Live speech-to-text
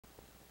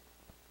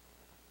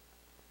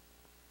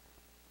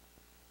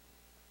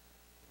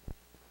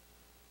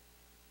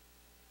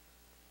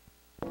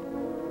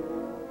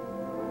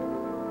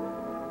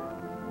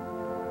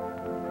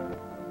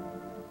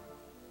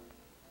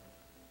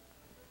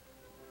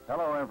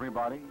Hello,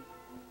 everybody.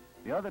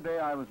 The other day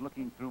I was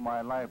looking through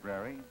my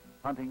library,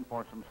 hunting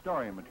for some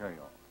story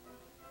material,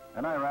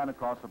 and I ran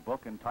across a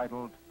book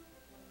entitled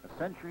A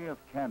Century of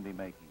Candy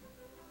Making.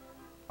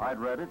 I'd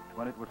read it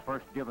when it was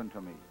first given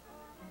to me,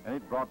 and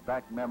it brought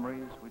back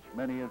memories which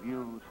many of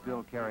you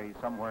still carry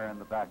somewhere in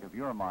the back of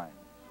your minds.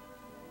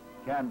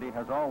 Candy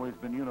has always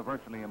been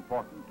universally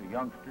important to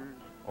youngsters,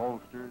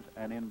 oldsters,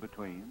 and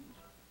in-betweens.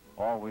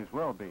 Always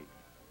will be.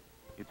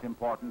 It's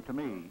important to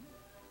me.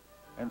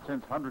 And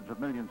since hundreds of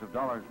millions of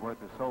dollars worth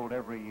is sold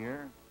every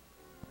year,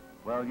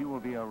 well, you will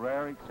be a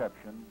rare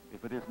exception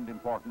if it isn't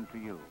important to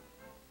you.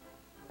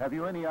 Have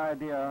you any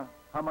idea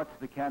how much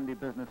the candy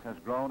business has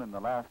grown in the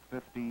last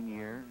 15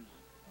 years?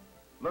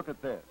 Look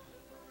at this.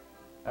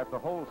 At the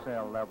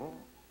wholesale level,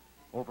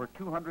 over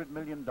 $200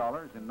 million in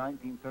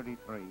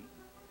 1933,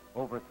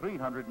 over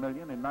 $300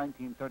 million in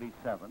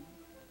 1937,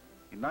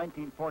 in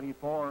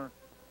 1944,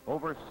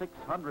 over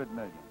 $600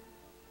 million,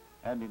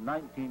 and in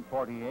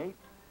 1948,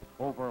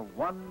 over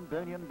 $1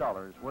 billion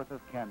worth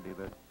of candy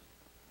business.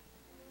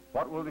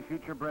 What will the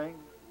future bring?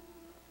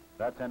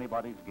 That's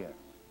anybody's guess.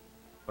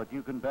 But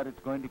you can bet it's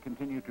going to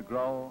continue to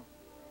grow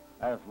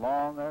as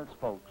long as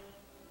folks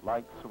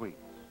like sweets.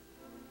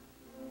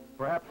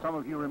 Perhaps some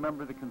of you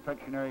remember the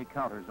confectionery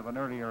counters of an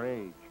earlier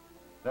age,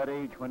 that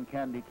age when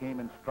candy came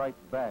in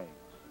striped bags.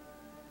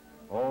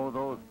 Oh,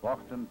 those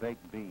Boston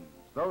baked beans,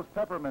 those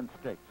peppermint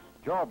sticks,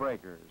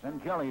 jawbreakers,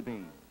 and jelly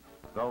beans,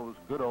 those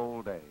good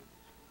old days.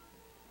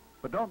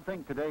 But don't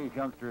think today's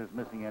youngster is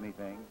missing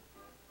anything.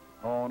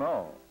 Oh,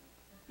 no.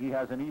 He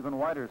has an even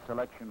wider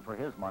selection for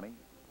his money.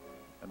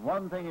 And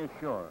one thing is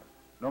sure,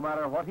 no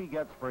matter what he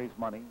gets for his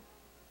money,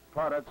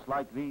 products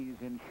like these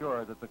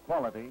ensure that the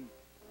quality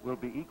will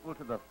be equal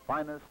to the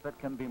finest that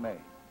can be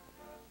made.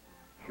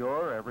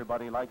 Sure,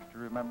 everybody likes to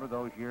remember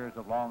those years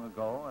of long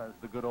ago as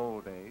the good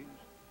old days,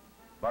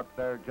 but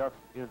there just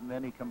isn't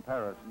any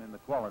comparison in the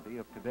quality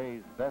of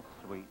today's best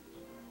sweets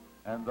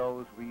and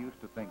those we used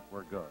to think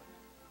were good.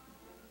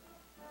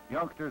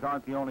 Youngsters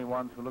aren't the only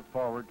ones who look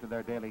forward to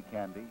their daily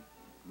candy,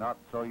 not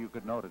so you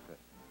could notice it.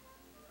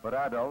 But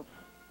adults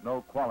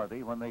know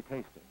quality when they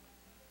taste it.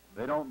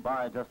 They don't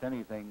buy just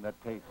anything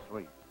that tastes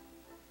sweet.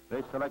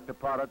 They select a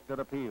product that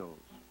appeals.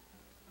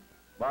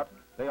 But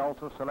they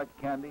also select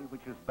candy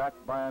which is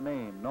backed by a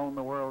name known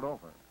the world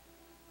over.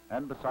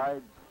 And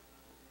besides,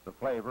 the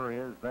flavor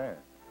is there.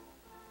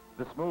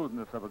 The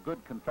smoothness of a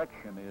good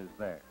confection is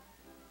there.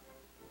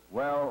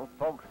 Well,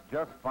 folks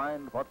just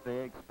find what they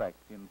expect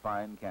in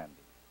fine candy.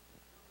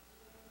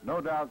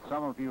 No doubt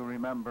some of you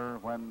remember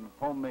when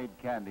homemade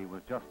candy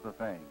was just the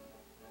thing.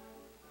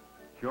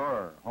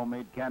 Sure,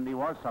 homemade candy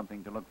was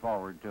something to look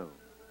forward to.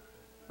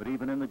 But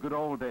even in the good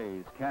old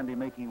days, candy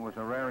making was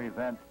a rare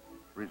event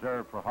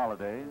reserved for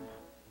holidays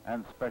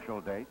and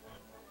special dates.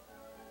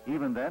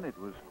 Even then, it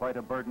was quite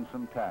a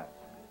burdensome task.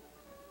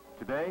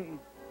 Today,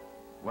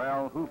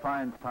 well, who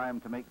finds time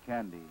to make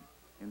candy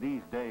in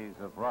these days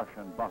of rush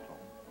and bustle?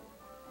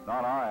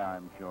 Not I,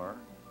 I'm sure.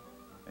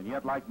 And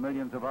yet, like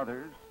millions of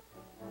others,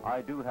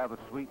 I do have a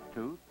sweet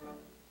tooth,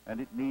 and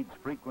it needs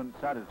frequent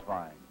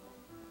satisfying.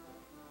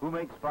 Who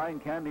makes fine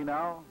candy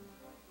now?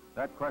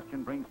 That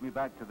question brings me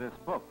back to this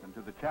book and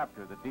to the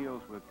chapter that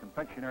deals with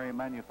confectionery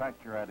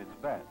manufacture at its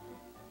best.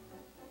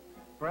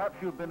 Perhaps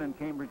you've been in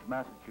Cambridge,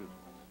 Massachusetts.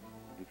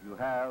 If you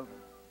have,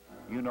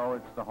 you know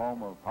it's the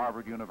home of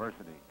Harvard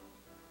University,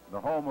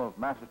 the home of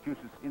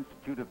Massachusetts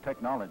Institute of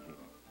Technology.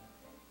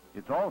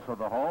 It's also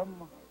the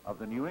home of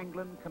the New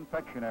England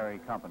Confectionery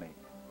Company,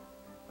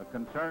 a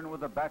concern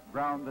with a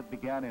background that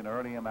began in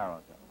early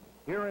America.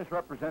 Here is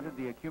represented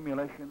the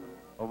accumulation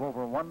of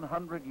over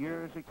 100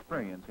 years'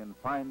 experience in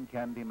fine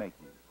candy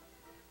making.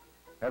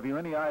 Have you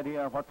any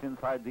idea what's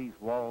inside these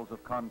walls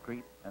of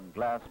concrete and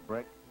glass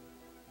brick?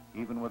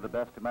 Even with the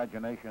best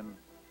imagination,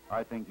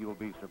 I think you'll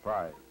be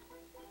surprised.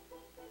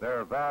 There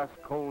are vast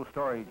cold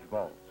storage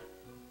vaults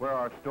where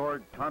are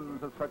stored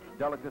tons of such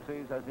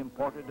delicacies as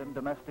imported and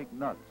domestic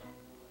nuts,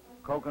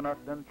 coconut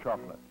and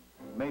chocolate,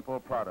 maple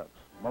products,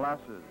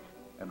 molasses,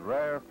 and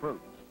rare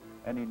fruits,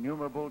 and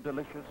innumerable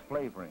delicious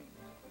flavorings.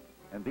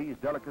 And these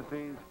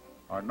delicacies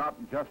are not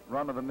just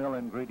run-of-the-mill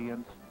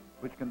ingredients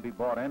which can be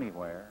bought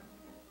anywhere.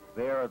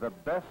 They are the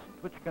best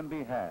which can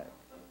be had,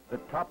 the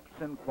tops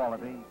in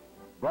quality,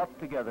 brought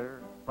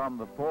together from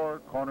the four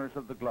corners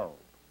of the globe.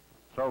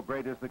 So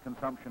great is the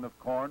consumption of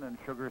corn and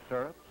sugar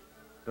syrups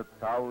that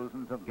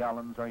thousands of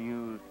gallons are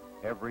used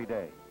every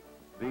day.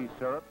 These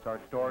syrups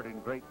are stored in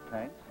great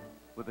tanks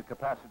with a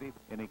capacity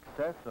in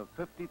excess of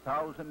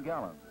 50,000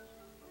 gallons.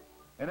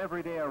 An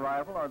everyday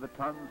arrival are the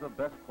tons of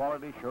best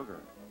quality sugar,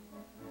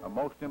 a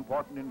most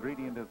important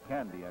ingredient of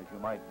candy, as you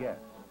might guess.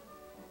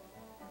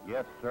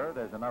 Yes, sir,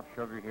 there's enough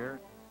sugar here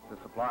to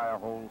supply a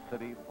whole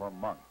city for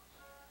months.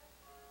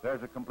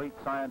 There's a complete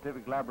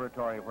scientific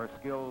laboratory where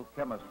skilled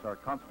chemists are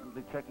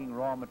constantly checking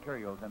raw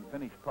materials and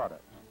finished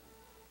products.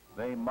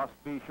 They must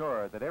be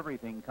sure that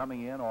everything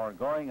coming in or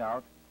going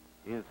out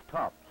is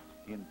tops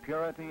in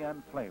purity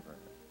and flavor,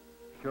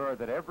 sure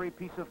that every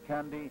piece of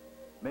candy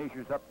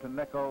measures up to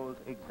Necco's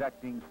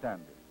exacting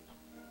standards.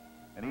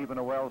 and even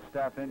a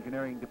well-staffed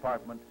engineering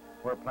department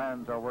where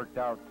plans are worked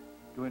out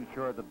to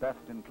ensure the best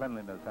in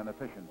cleanliness and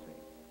efficiency.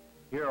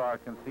 Here are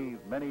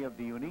conceived many of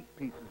the unique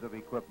pieces of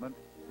equipment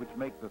which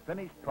make the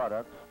finished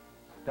products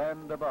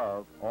stand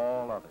above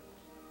all others.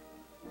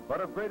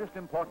 But of greatest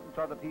importance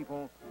are the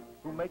people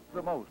who make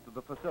the most of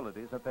the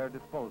facilities at their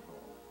disposal.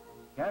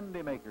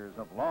 Candy makers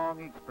of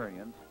long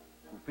experience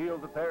who feel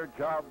that their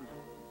jobs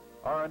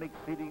are an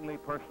exceedingly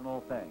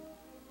personal thing.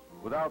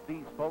 Without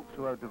these folks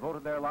who have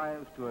devoted their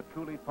lives to a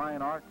truly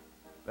fine art,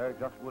 there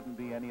just wouldn't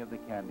be any of the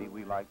candy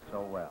we like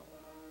so well.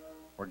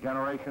 For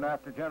generation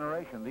after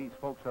generation, these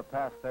folks have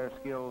passed their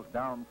skills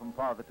down from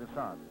father to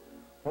son.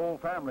 Whole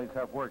families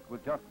have worked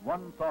with just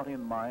one thought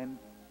in mind,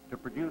 to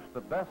produce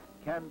the best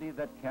candy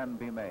that can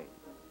be made.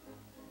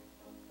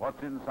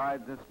 What's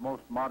inside this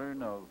most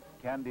modern of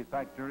candy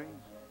factories?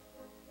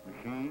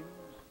 Machines,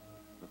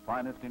 the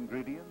finest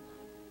ingredients,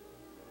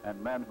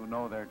 and men who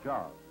know their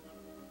jobs.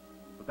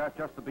 But that's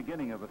just the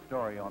beginning of a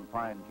story on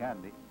fine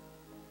candy.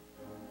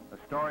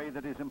 A story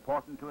that is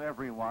important to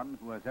everyone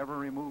who has ever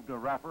removed a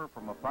wrapper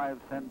from a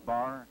 5-cent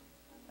bar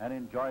and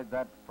enjoyed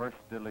that first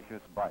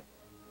delicious bite.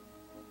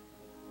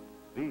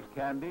 These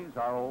candies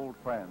are old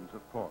friends,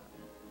 of course.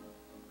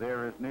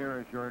 They're as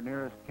near as your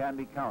nearest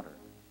candy counter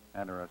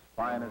and are as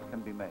fine as can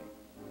be made.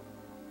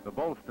 The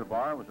Bolster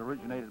bar was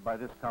originated by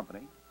this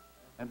company,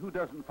 and who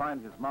doesn't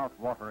find his mouth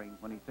watering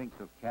when he thinks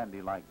of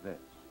candy like this?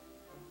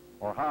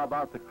 Or how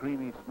about the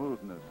creamy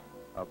smoothness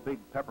of big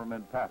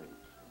peppermint patties?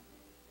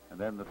 And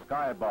then the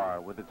Sky bar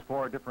with its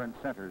 4 different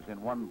centers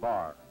in one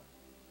bar,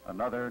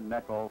 another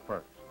Necco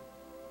first.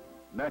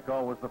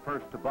 Necco was the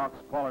first to box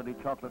quality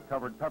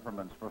chocolate-covered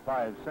peppermints for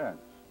 5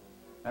 cents.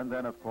 And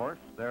then, of course,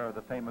 there are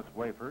the famous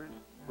wafers,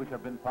 which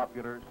have been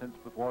popular since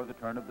before the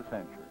turn of the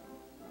century.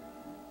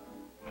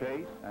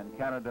 Chase and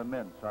Canada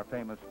mints are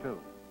famous too,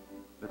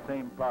 the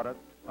same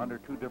product under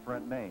 2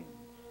 different names.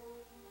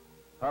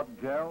 Hub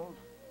gels?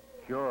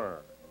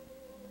 Sure,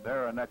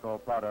 they're a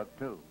Necco product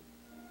too.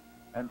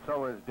 And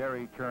so is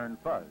dairy churn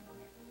fudge.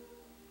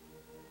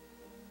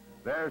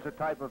 There's a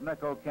type of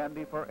Necco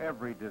candy for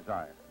every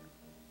desire.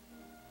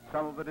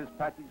 Some of it is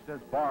packaged as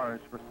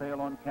bars for sale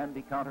on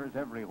candy counters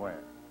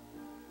everywhere.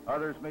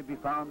 Others may be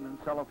found in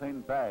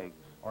cellophane bags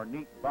or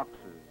neat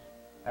boxes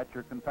at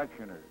your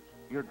confectioner's,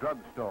 your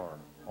drugstore,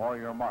 or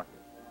your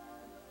market.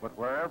 But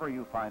wherever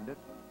you find it,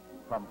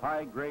 from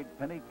high-grade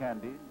penny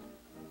candies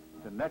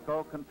to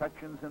Necco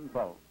confections in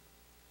bulk,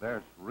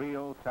 there's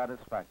real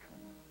satisfaction.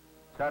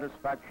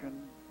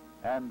 Satisfaction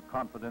and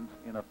confidence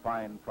in a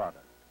fine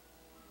product.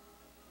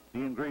 The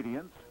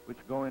ingredients which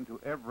go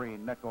into every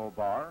Necco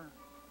bar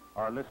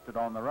are listed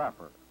on the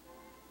wrapper.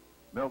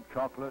 Milk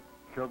chocolate,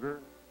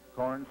 sugar,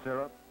 corn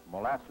syrup,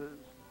 molasses,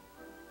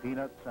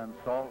 peanuts, and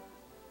salt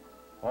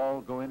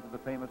all go into the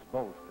famous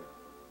Bolster.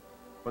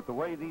 But the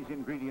way these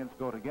ingredients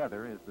go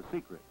together is the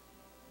secret.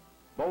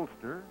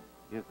 Bolster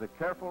is the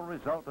careful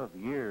result of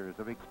years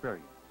of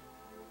experience.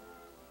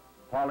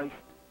 Polished,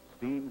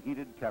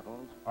 steam-heated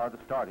kettles are the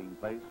starting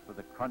place for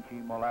the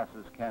crunchy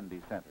molasses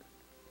candy center.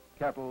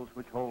 Kettles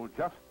which hold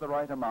just the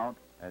right amount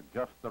at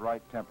just the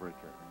right temperature.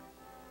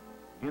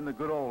 In the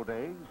good old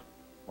days,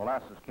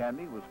 molasses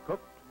candy was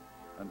cooked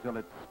until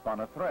it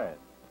spun a thread.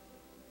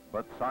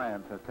 But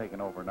science has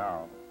taken over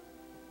now.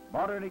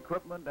 Modern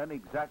equipment and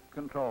exact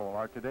control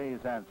are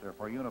today's answer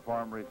for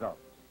uniform results.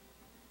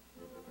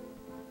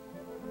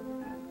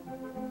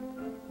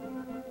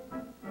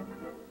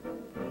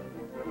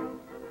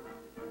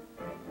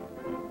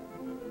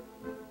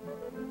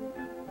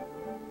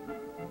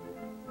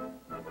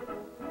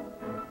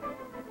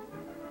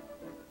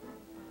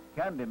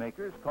 Candy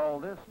makers call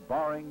this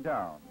barring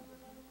down,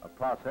 a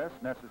process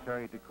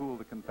necessary to cool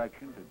the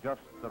confection to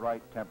just the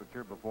right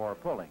temperature before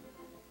pulling.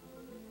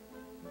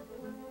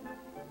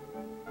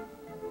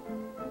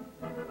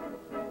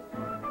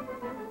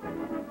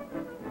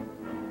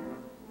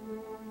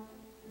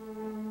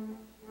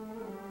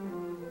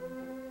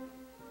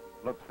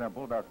 Looks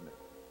simple, doesn't it?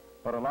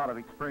 But a lot of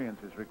experience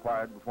is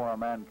required before a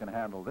man can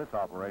handle this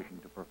operation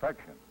to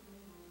perfection.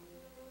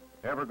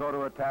 Ever go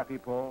to a taffy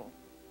pull?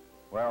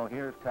 Well,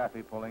 here's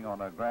taffy pulling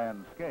on a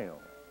grand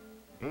scale.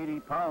 80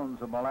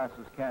 pounds of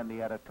molasses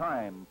candy at a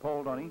time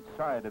pulled on each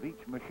side of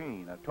each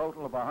machine, a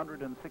total of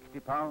 160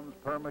 pounds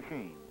per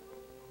machine.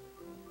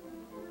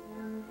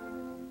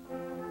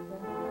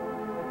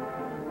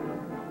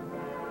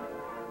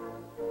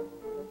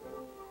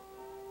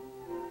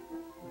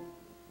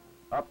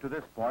 Up to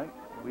this point,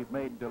 we've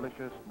made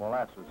delicious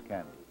molasses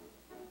candy.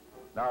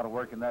 Now to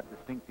work in that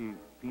distinctive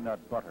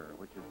peanut butter,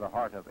 which is the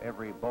heart of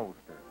every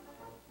Bolster.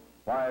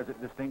 Why is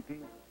it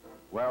distinctive?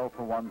 Well,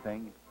 for one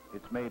thing,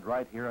 it's made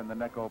right here in the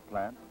Necco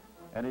plant,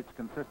 and its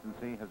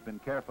consistency has been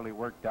carefully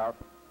worked out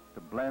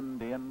to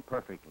blend in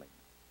perfectly.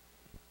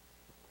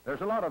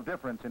 There's a lot of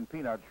difference in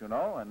peanuts, you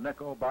know, and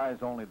Necco buys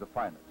only the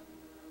finest.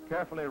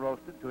 Carefully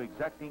roasted to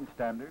exacting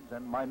standards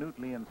and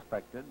minutely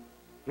inspected,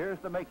 here's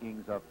the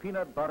makings of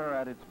peanut butter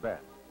at its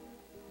best.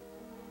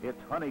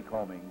 It's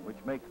honeycombing which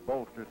makes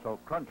Bolster so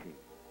crunchy.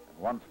 And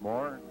once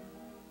more,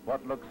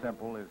 what looks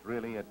simple is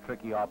really a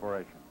tricky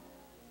operation.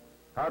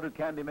 How do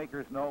candy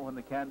makers know when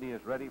the candy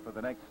is ready for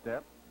the next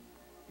step?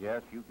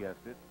 Yes, you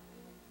guessed it.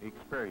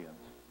 Experience.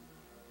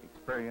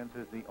 Experience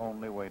is the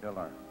only way to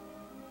learn.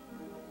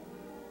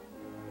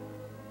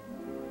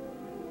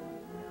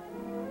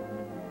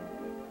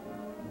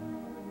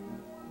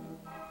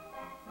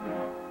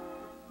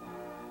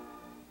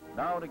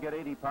 Now to get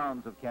 80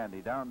 pounds of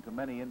candy down to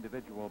many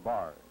individual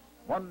bars.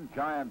 One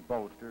giant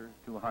bolster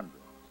to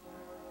hundreds.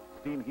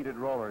 Steam-heated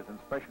rollers and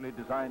specially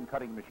designed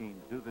cutting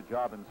machines do the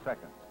job in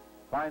seconds.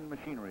 Fine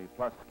machinery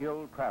plus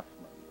skilled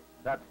craftsmen.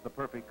 That's the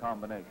perfect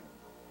combination.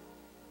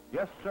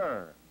 Yes,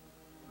 sir.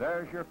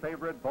 There's your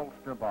favorite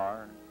bolster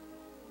bar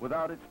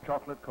without its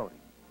chocolate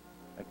coating.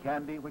 A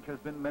candy which has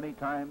been many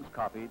times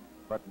copied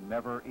but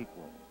never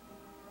equaled.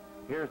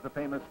 Here's the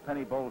famous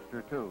penny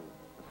bolster, too,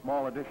 a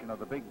small edition of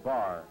the big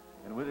bar,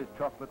 and with its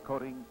chocolate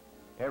coating,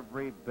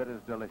 every bit as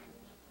delicious.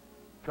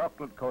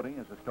 Chocolate coating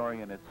is a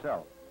story in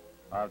itself.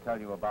 I'll tell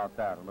you about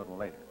that a little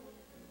later.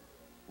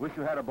 Wish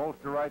you had a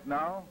bolster right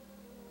now?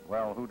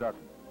 Well, who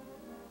doesn't?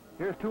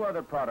 Here's two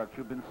other products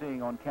you've been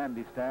seeing on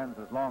candy stands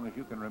as long as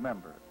you can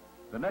remember.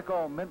 The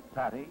Necco mint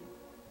patty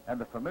and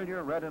the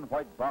familiar red and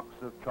white box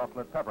of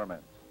chocolate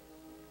peppermints.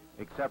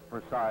 Except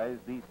for size,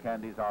 these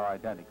candies are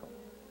identical.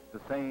 The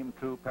same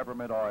true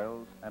peppermint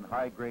oils and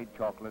high-grade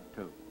chocolate,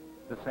 too.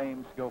 The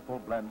same skillful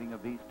blending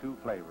of these two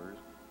flavors,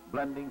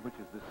 blending which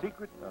is the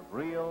secret of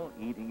real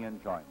eating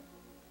enjoyment.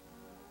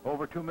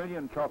 Over 2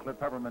 million chocolate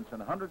peppermints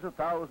and hundreds of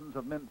thousands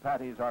of mint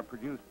patties are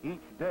produced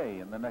each day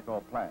in the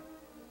Necco plant.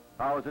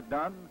 How is it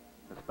done?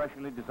 A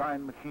specially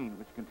designed machine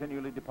which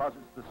continually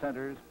deposits the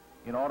centers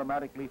in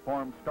automatically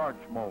formed starch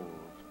molds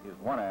is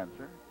one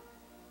answer.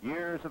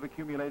 Years of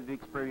accumulated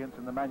experience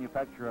in the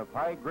manufacture of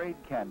high-grade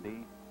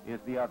candy is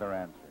the other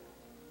answer.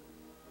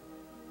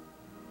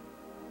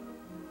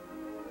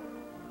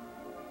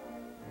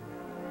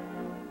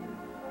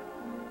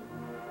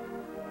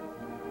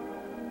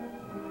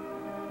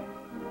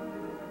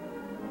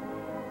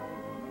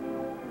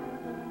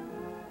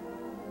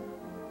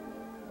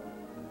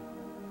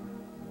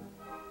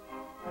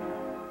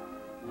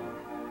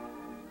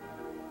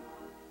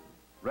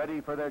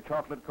 Ready for their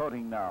chocolate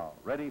coating now,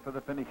 ready for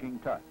the finishing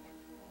touch.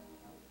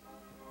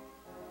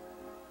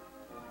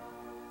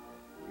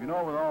 You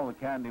know, with all the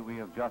candy we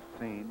have just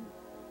seen,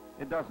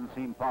 it doesn't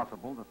seem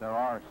possible that there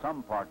are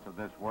some parts of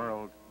this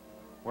world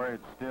where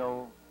it's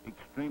still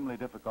extremely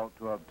difficult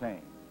to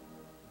obtain.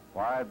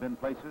 Why, I've been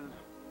places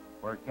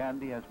where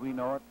candy as we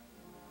know it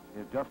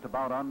is just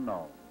about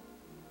unknown.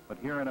 But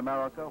here in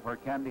America, where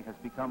candy has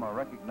become a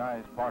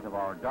recognized part of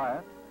our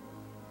diet,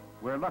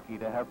 we're lucky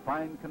to have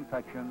fine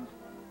confections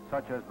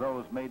such as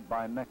those made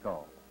by Necco,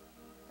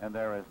 and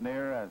they're as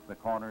near as the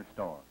corner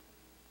store.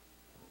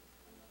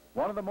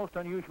 One of the most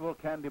unusual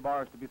candy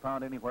bars to be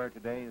found anywhere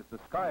today is the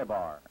Sky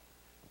Bar.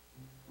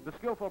 The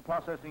skillful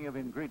processing of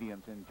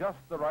ingredients in just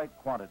the right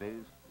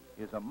quantities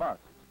is a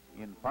must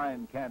in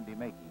fine candy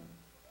making,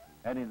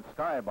 and in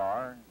Sky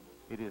Bar,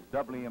 it is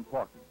doubly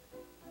important.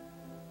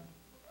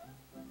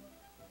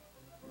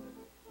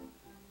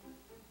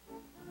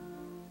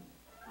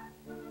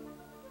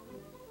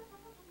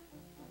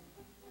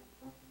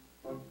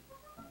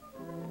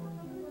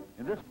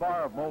 In this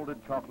bar of molded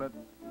chocolate,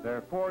 there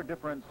are 4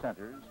 different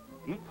centers,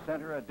 each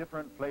center a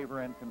different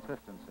flavor and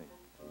consistency.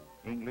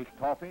 English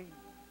toffee,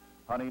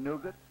 honey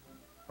nougat,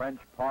 French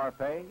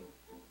parfait,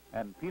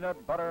 and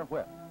peanut butter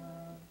whip.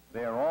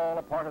 They are all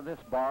a part of this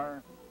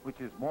bar, which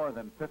is more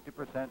than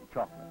 50%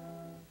 chocolate.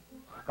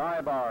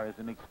 Sky Bar is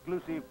an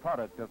exclusive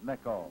product of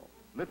Necco,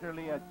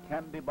 literally a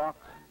candy box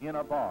in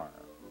a bar.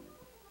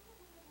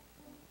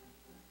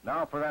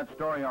 Now for that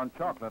story on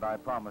chocolate I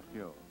promised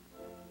you.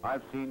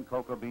 I've seen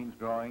cocoa beans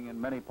growing in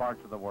many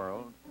parts of the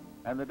world,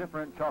 and the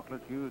different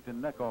chocolates used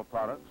in Necco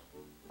products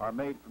are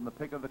made from the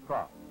pick of the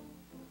crop.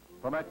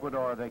 From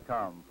Ecuador they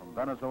come, from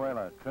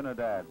Venezuela,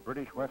 Trinidad,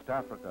 British West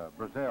Africa,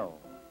 Brazil,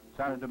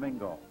 Santo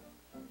Domingo.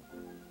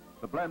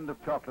 The blend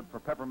of chocolate for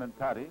peppermint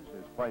patties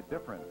is quite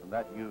different from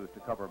that used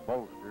to cover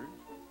bolsters,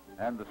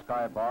 and the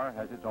Sky Bar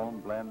has its own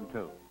blend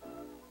too.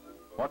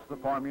 What's the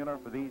formula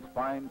for these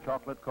fine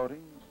chocolate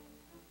coatings?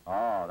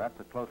 Oh, that's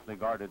a closely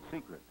guarded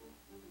secret.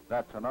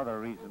 That's another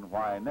reason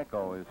why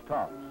Necco is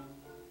tops.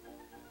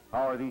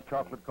 How are these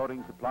chocolate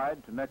coatings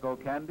applied to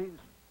Necco candies?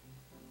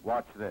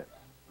 Watch this.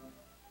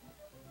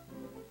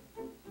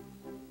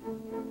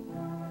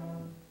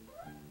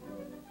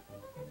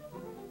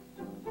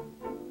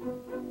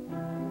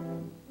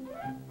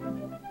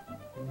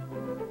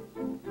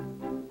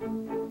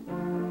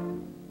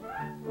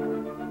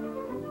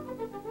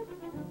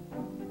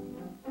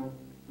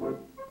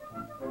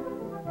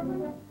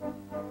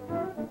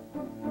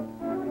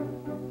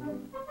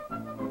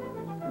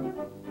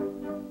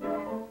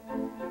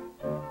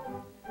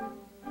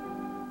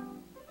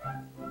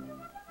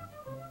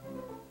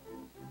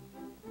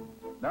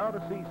 Now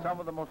to see some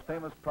of the most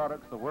famous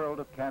products the world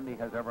of candy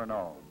has ever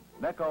known.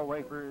 Necco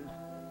Wafers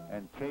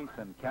and Chase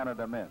and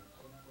Canada Mints.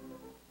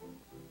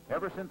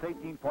 Ever since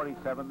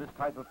 1847, this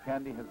type of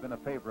candy has been a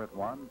favorite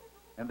one,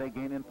 and they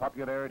gain in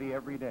popularity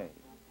every day.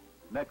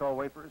 Necco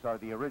Wafers are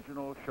the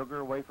original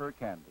sugar wafer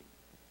candy.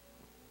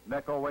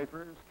 Necco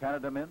Wafers,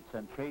 Canada Mints,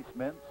 and Chase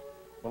Mints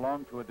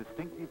belong to a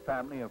distinctive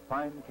family of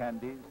fine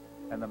candies,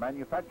 and the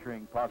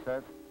manufacturing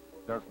process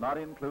does not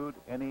include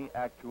any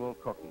actual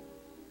cooking.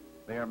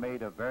 They are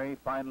made of very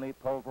finely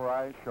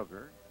pulverized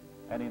sugar,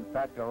 and in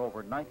fact are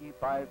over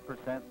 95%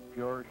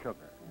 pure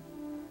sugar.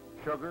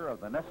 Sugar of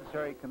the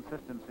necessary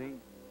consistency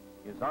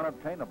is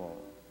unobtainable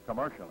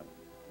commercially,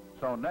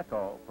 so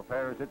Necco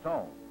prepares its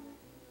own.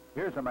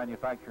 Here's a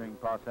manufacturing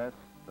process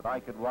that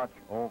I could watch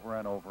over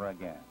and over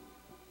again.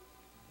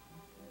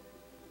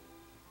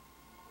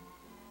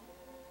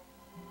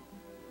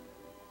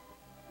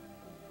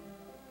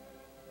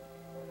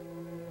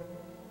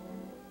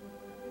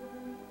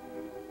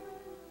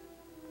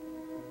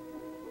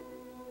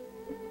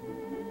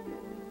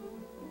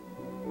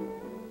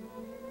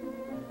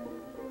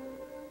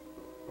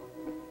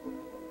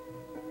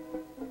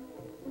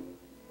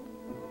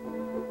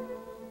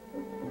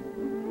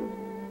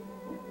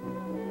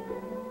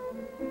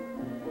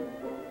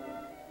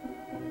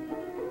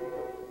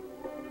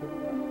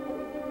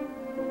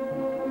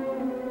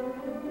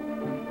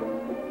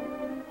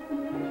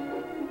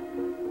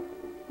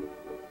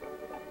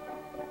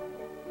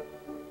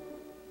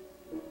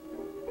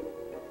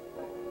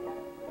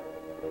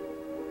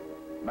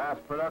 Mass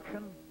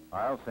production?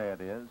 I'll say it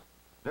is.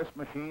 This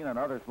machine and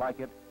others like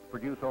it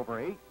produce over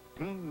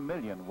 18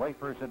 million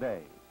wafers a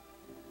day.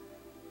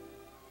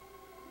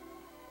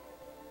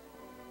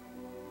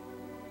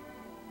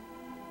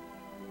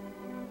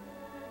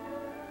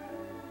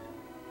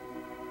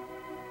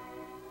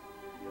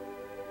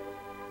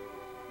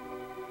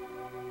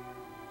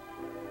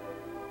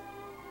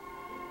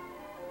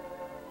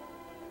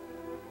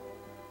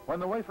 When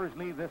the wafers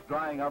leave this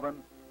drying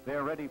oven,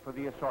 they're ready for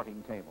the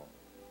assorting table.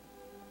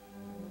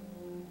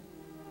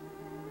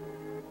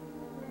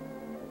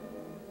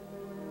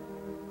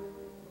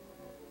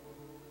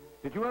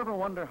 Did you ever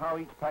wonder how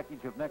each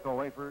package of Necco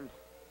wafers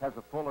has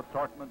a full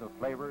assortment of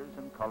flavors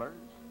and colors?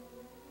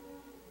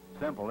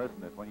 Simple,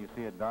 isn't it, when you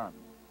see it done?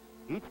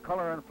 Each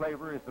color and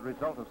flavor is the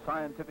result of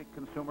scientific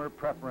consumer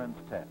preference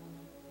tests.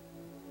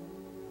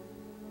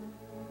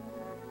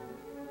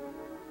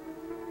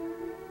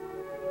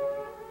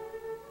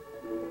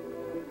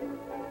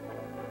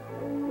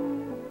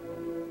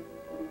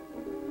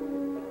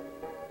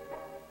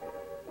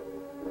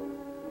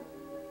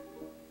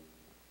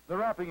 The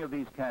wrapping of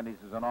these candies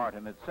is an art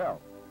in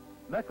itself.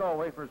 Necco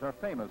wafers are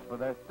famous for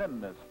their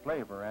thinness,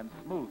 flavor, and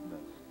smoothness,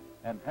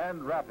 and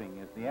hand wrapping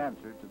is the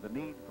answer to the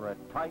need for a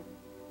tight,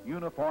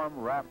 uniform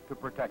wrap to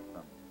protect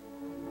them.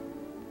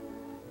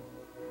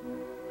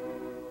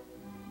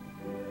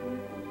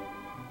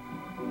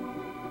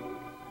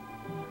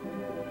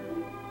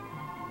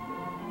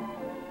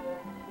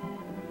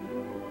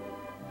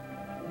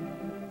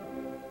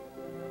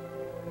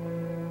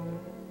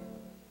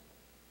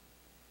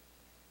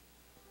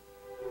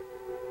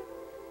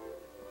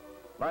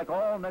 Like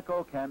all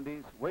Necco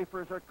candies,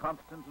 wafers are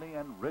constantly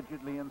and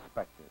rigidly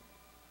inspected.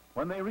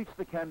 When they reach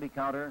the candy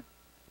counter,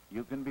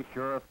 you can be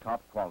sure of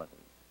top quality.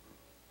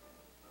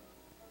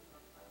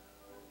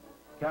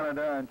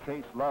 Canada and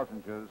Chase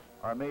lozenges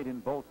are made in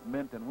both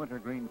mint and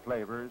wintergreen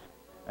flavors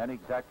and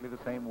exactly the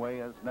same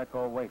way as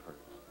Necco wafers.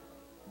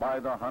 By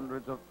the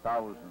hundreds of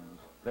thousands,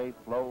 they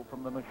flow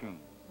from the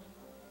machines.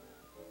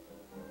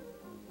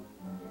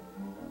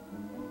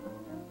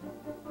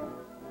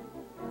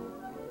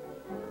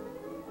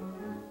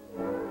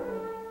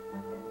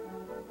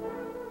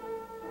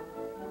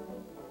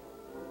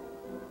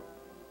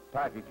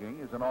 Packaging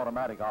is an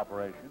automatic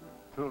operation,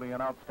 truly an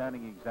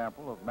outstanding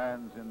example of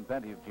man's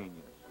inventive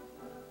genius.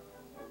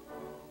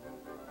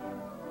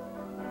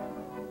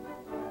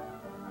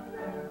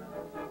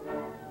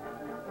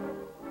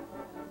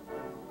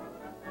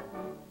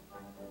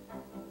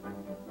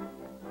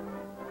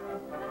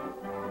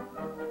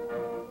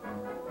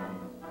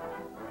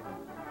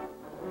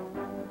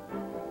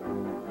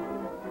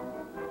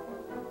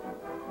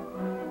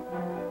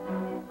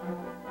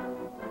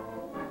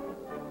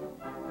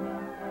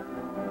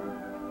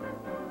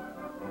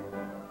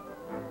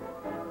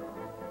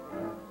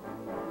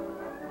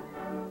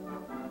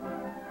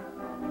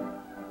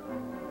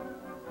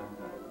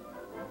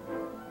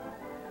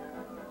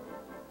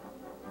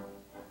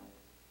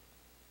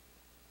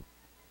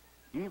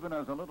 Even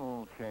as a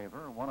little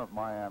shaver, one of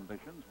my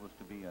ambitions was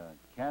to be a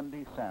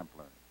candy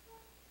sampler.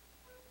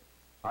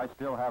 I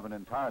still haven't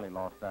entirely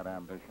lost that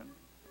ambition.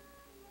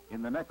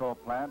 In the Necco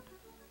plant,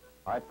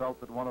 I felt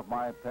that one of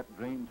my pet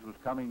dreams was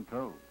coming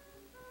true.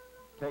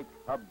 Take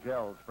hub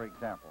gels, for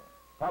example.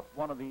 Pop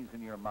one of these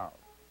in your mouth.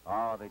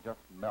 Ah, they just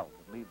melt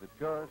and leave the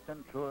purest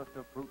and truest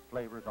of fruit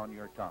flavors on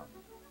your tongue.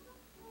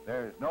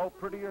 There's no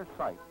prettier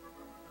sight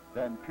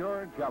than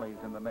pure jellies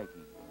in the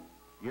making.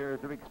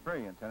 Years of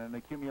experience and an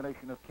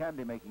accumulation of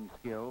candy-making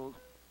skills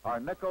are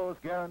Necco's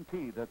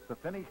guarantee that the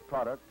finished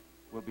product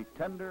will be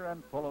tender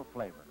and full of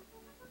flavor.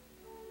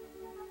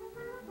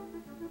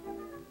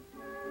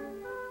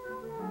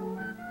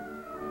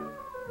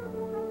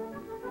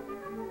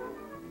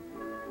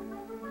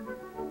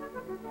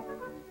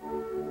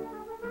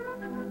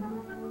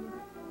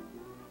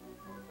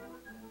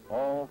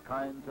 All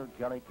kinds of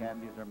jelly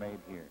candies are made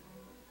here.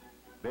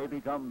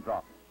 Baby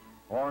gumdrops,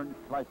 orange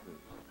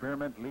slices,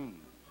 spearmint leaves,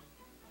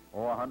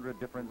 100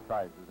 different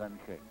sizes and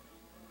shapes.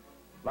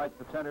 Like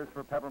the centers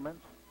for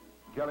peppermints,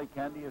 jelly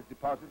candy is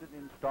deposited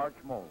in starch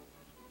molds.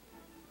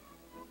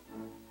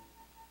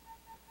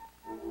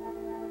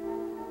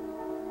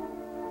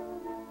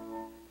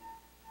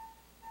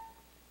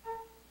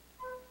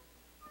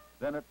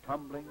 Then a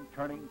tumbling,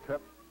 turning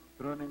trip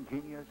through an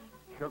ingenious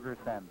sugar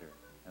sander.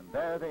 And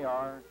there they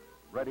are,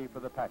 ready for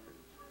the packers.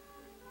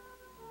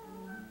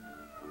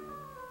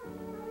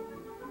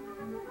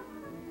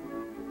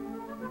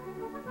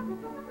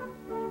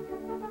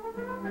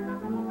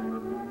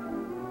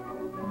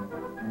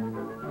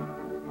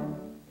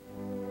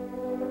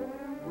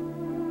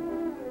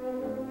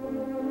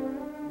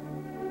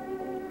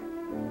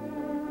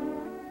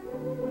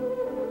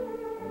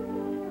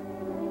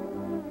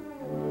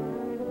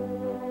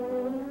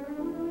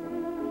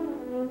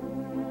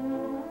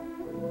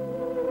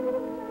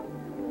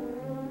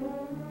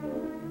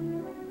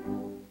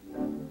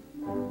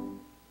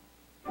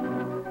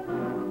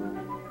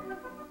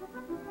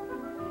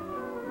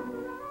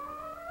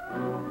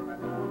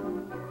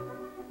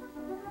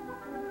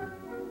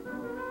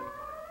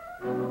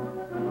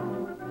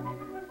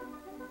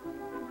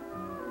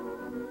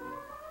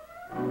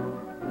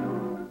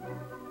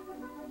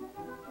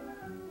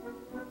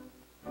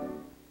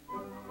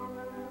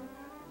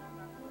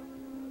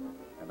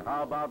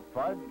 How about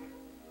fudge?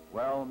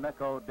 Well,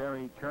 Necco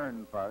Dairy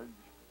Churn Fudge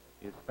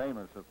is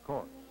famous, of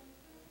course.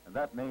 And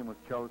that name was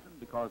chosen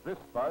because this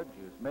fudge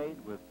is made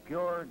with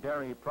pure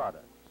dairy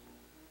products.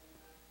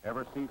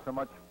 Ever see so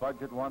much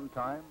fudge at one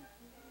time?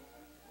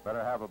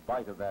 Better have a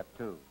bite of that,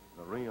 too,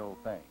 the real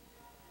thing.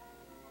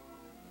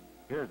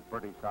 Here's a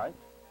pretty sight.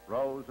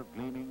 Rows of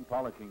gleaming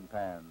polishing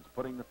pans,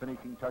 putting the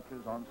finishing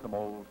touches on some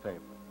old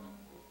favorites.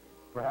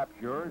 Perhaps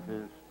yours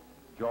is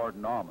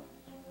Jordan almonds.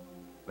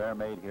 They're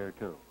made here,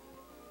 too.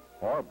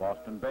 Or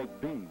Boston baked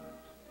beans,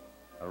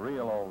 a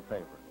real old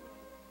favorite.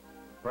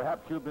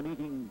 Perhaps you've been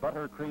eating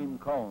buttercream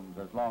cones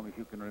as long as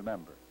you can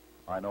remember.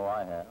 I know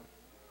I have.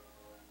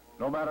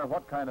 No matter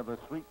what kind of a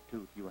sweet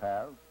tooth you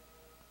have,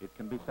 it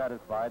can be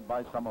satisfied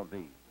by some of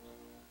these.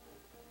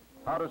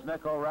 How does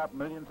Necco wrap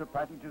millions of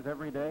packages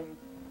every day?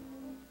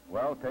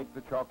 Well, take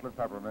the chocolate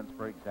peppermints,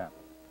 for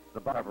example.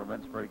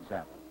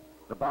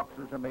 The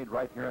boxes are made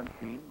right here in a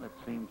machine that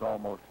seems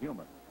almost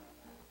human.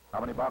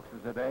 How many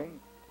boxes a day?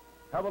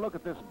 Have a look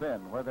at this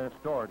bin where they're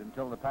stored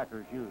until the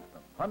packers use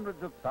them.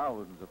 Hundreds of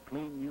thousands of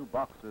clean new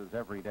boxes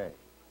every day.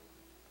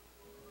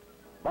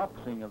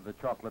 Boxing of the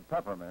chocolate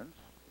peppermints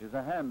is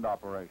a hand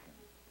operation,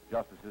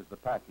 just as is the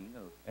packing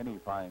of any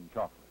fine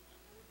chocolates.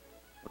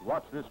 But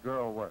watch this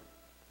girl work.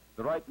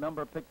 The right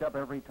number picked up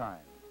every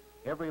time.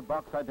 Every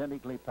box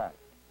identically packed.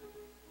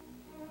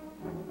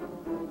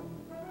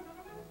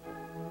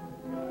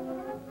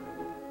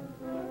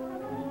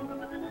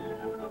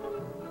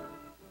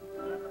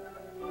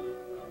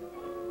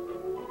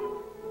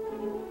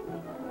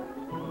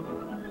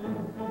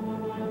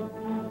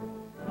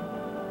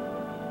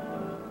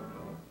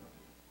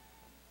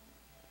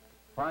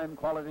 Fine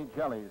quality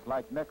jellies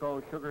like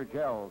Necco sugar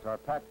gels are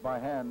packed by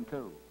hand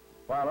too,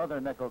 while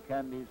other Necco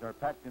candies are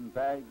packed in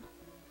bags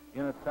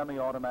in a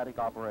semi-automatic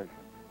operation.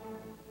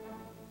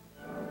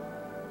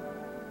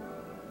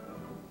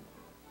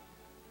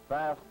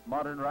 Fast,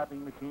 modern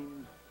wrapping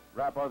machines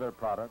wrap other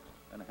products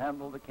and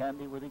handle the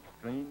candy with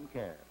extreme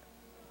care.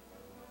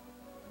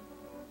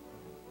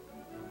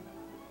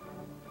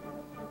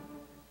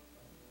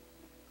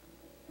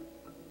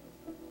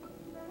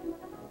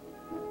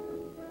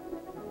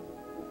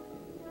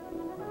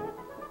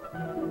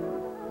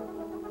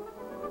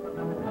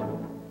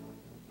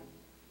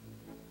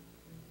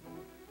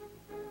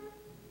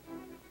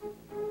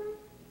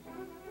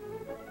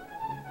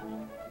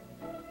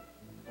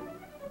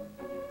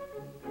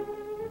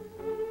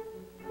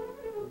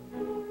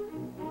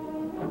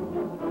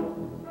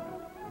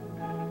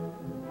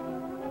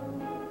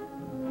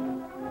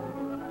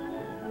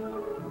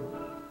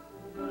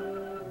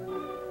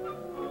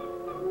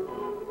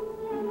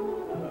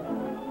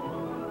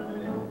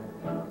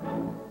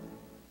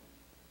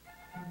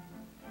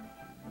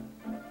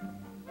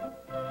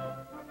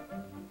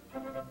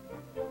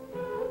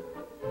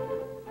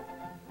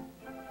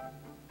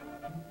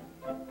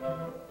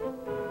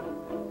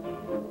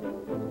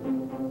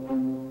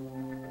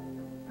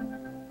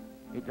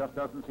 It just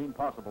doesn't seem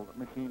possible that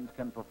machines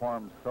can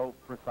perform so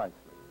precisely.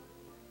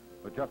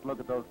 But just look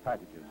at those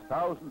packages,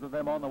 thousands of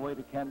them on the way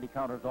to candy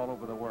counters all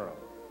over the world.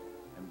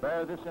 And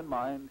bear this in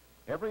mind,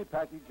 every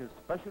package is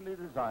specially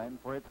designed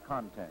for its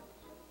contents.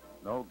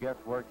 No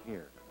guesswork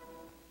here.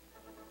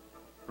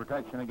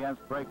 Protection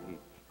against breakage,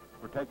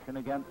 protection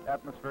against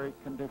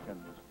atmospheric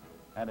conditions,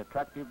 and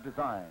attractive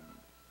design,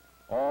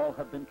 all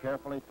have been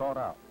carefully thought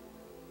out.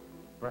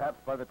 Perhaps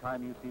by the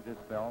time you see this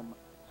film,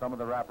 some of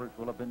the wrappers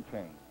will have been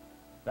changed.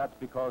 That's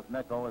because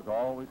Necco is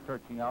always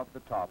searching out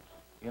the tops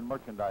in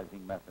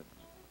merchandising methods,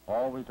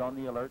 always on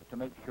the alert to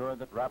make sure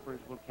that wrappers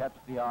will catch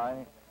the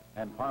eye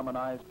and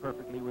harmonize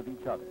perfectly with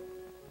each other.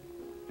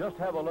 Just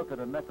have a look at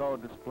a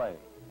Necco display.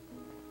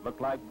 Look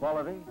like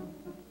quality?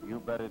 You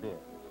bet it is.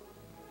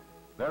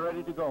 They're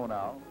ready to go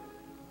now.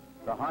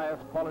 The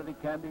highest quality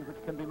candy which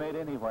can be made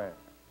anywhere.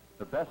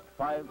 The best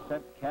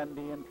 5-cent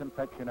candy in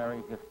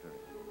confectionery history.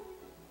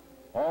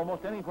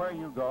 Almost anywhere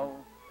you go,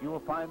 you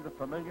will find the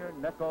familiar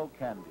Necco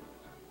candies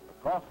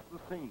across the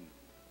sea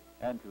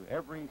and to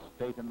every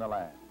state in the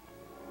land.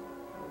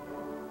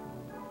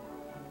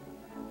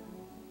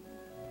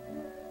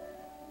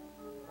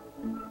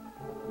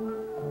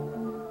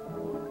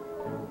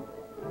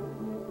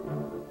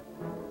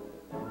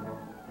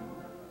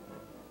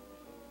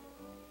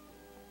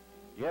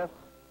 Yes,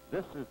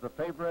 this is the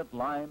favorite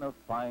line of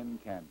fine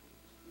candies.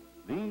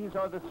 These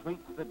are the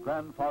sweets that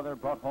grandfather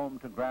brought home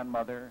to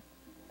grandmother,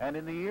 and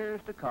in the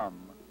years to come,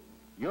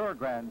 your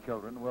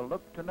grandchildren will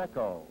look to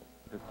Necco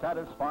to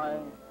satisfy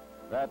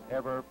that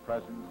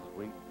ever-present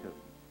sweet tooth.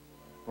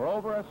 For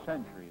over a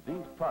century,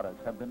 these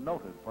products have been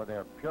noted for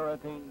their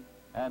purity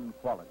and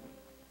quality.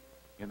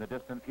 In the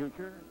distant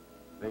future,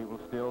 they will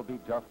still be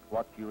just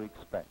what you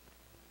expect.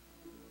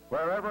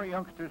 Wherever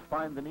youngsters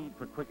find the need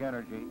for quick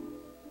energy,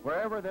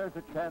 wherever there's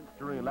a chance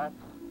to relax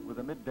with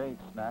a midday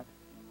snack,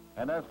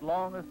 and as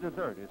long as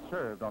dessert is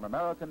served on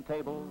American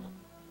tables,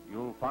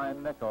 you'll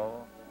find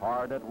Necco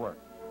hard at work.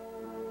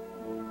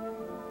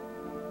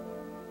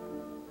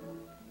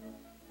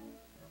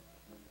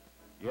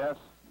 Yes,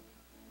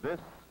 this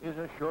is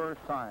a sure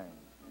sign,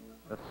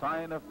 the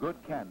sign of good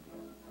candy,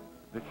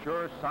 the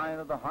sure sign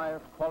of the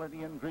highest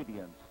quality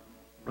ingredients,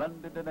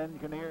 blended and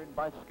engineered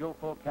by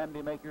skillful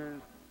candy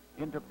makers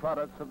into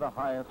products of the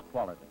highest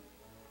quality.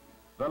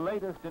 The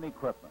latest in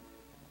equipment,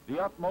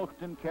 the utmost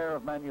in care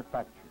of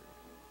manufacture,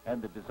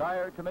 and the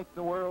desire to make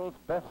the world's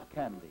best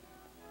candy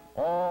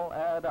all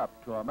add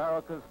up to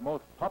America's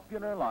most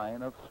popular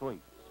line of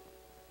sweets.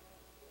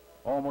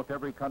 Almost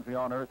every country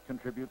on earth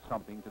contributes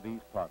something to these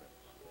products.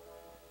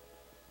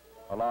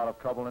 A lot of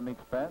trouble and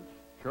expense?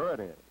 Sure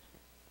it is.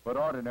 But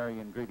ordinary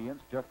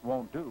ingredients just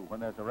won't do when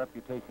there's a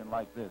reputation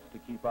like this to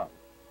keep up.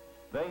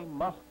 They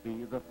must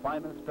be the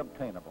finest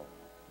obtainable.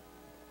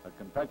 A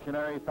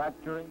confectionery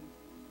factory?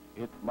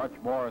 It's much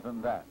more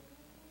than that.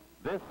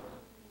 This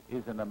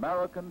is an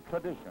American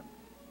tradition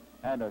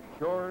and a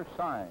sure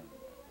sign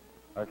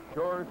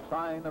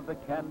of the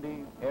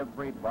candy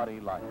everybody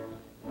likes.